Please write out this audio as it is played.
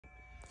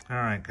All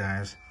right,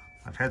 guys,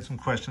 I've had some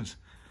questions.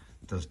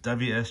 Does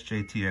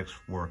WSJT-X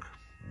work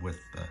with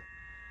the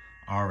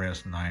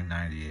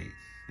RS-998?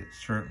 It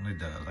certainly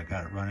does. I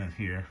got it running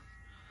here.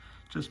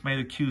 Just made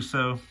a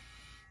QSO.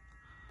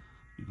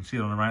 You can see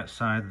it on the right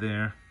side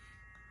there.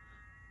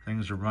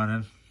 Things are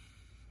running.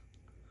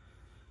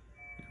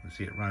 You can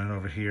see it running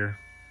over here.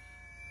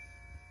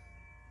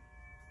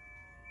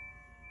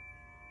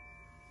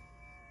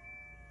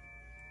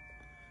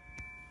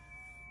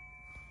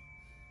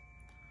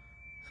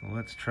 So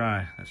let's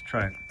try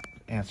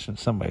answering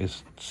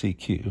somebody's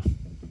CQ.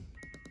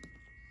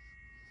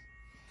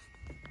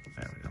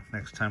 There we go.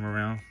 Next time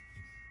around,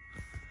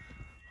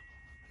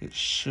 it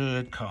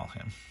should call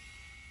him.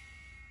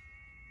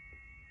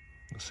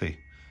 Let's see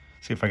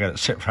if I got it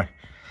set right.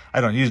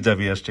 I don't use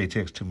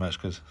WSJT-X too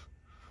much because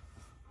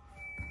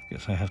I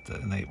guess I have to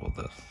enable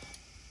the.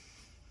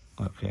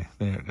 Okay,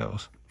 there it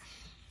goes.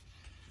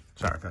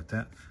 Sorry about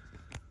that.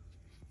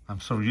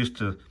 I'm so used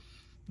to,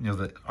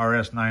 the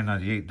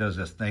RS-998 does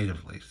this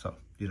natively, so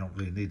you don't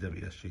really need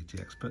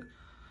WSJT-X, but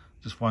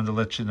just wanted to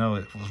let you know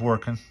it was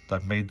working.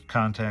 I've made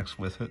contacts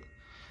with it.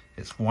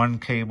 It's one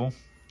cable.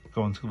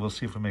 We'll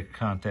see if we make a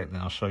contact, and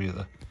I'll show you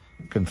the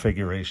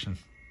configuration.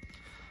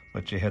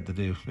 What you had to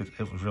do,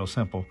 it was real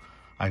simple.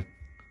 I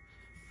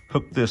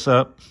hooked this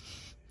up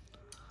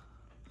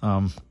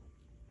with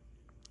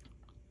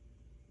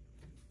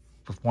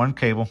one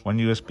cable, one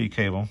USB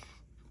cable.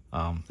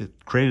 It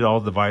created all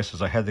the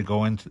devices. I had to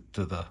go into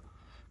the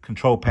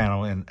control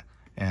panel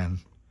and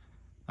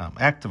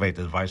activate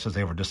the devices.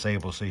 They were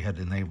disabled, so you had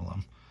to enable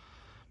them.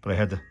 But I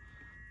had to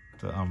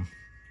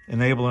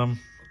enable them,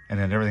 and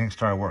then everything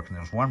started working.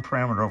 There was one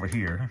parameter over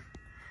here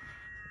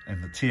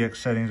in the TX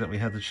settings that we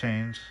had to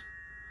change,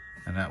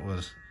 and that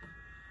was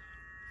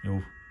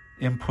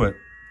input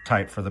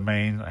type for the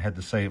main. I had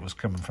to say it was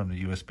coming from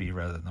the USB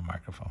rather than the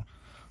microphone.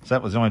 So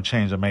that was the only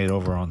change I made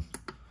over on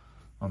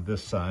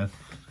this side.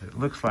 It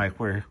looks like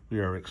we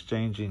are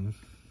exchanging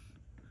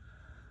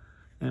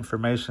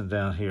information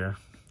down here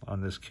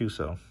on this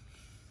QSO.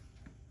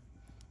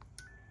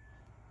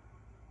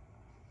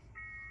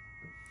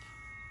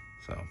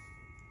 So,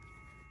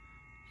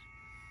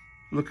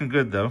 looking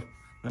good though.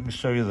 Let me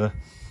show you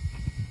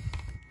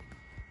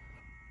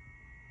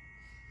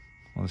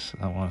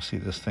I want to see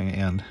this thing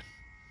end.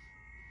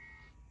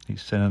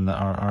 He's sending the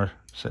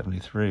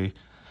RR-73,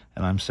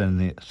 and I'm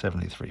sending the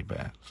 73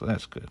 back. So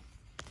that's good.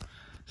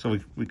 So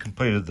we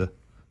completed the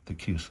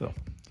QSO.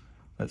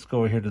 Let's go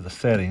over here to the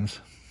settings.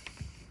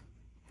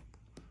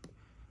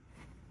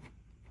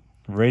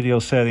 Radio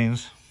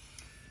settings.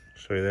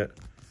 Show you that.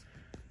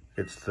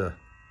 It's the.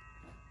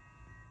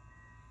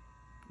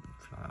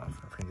 I don't know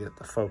if I can get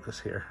the focus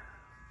here.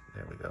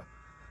 There we go.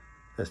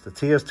 That's the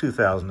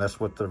TS2000.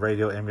 That's what the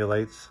radio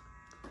emulates.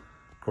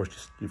 Of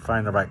course, you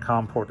find the right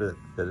COM port that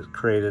is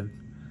created.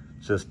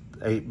 Just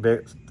 8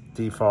 bits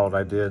default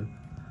I did.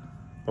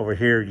 Over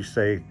here you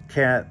say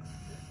CAT,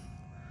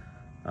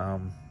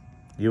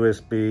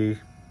 USB,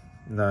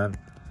 none,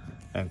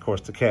 and of course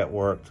the CAT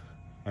worked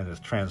and it's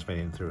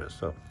transmitting through it.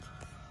 So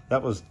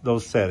that was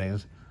those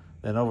settings.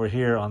 Then over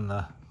here on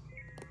the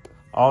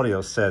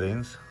audio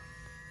settings,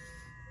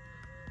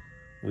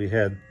 we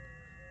had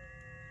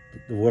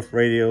the WOOF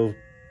radio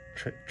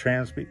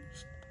transmit.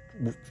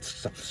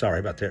 Sorry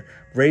about that.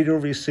 Radio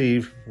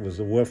receive was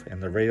the WOOF,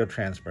 and the radio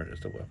transmitter is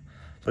the WOOF.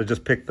 So I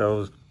just picked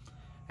those,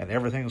 and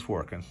everything's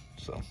working.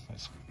 So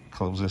let's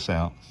close this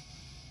out.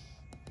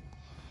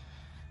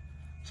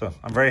 So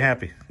I'm very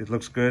happy. It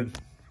looks good,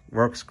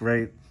 works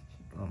great,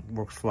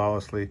 works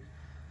flawlessly,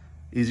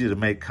 easy to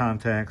make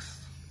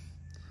contacts,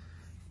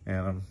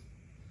 and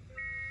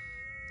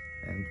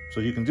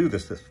so you can do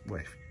this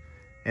way.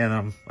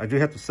 And I do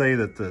have to say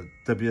that the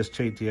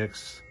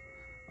WSJT-X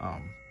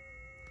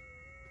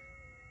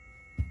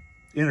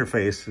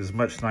interface is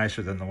much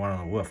nicer than the one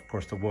on the WOOF. Of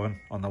course, the one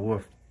on the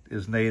WOOF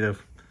is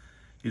native.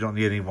 You don't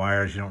need any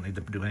wires. You don't need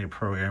to do any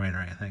programming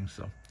or anything.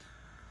 So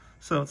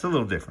it's a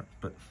little different.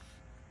 But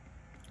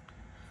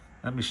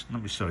let me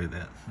show you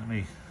that. Let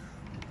me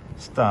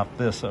stop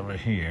this over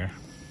here.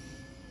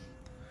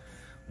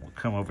 We'll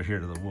come over here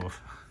to the WOOF.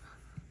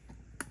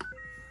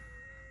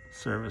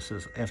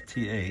 Services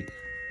FT8,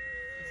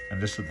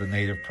 and this is the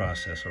native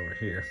process over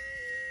here.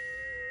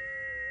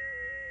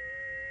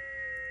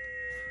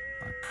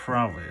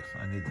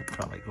 I need to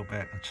probably go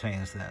back and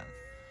change that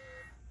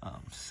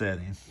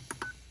setting.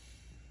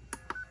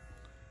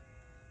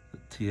 The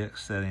TX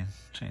setting,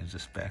 change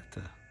this back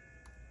to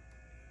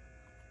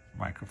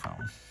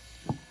microphone.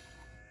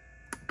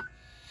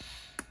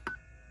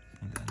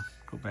 And then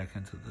go back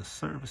into the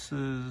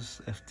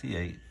services,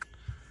 FT8.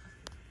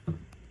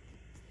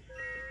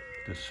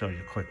 Just show you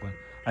a quick one.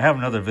 I have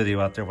another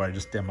video out there where I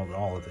just demoed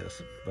all of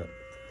this, but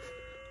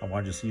I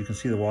want you to see, you can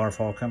see the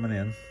waterfall coming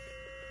in.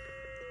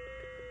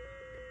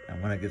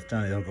 And when it gets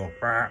done, it'll go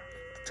to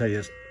tell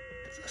you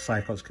the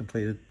cycle is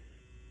completed.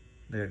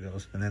 There it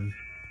goes. And then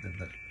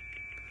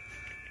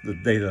the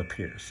data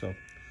appears. So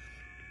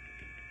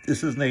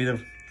this is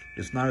native.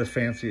 It's not as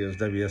fancy as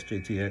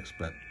WSJT-X,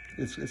 but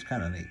it's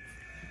kind of neat.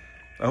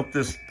 I hope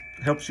this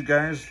helps you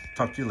guys.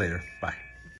 Talk to you later. Bye.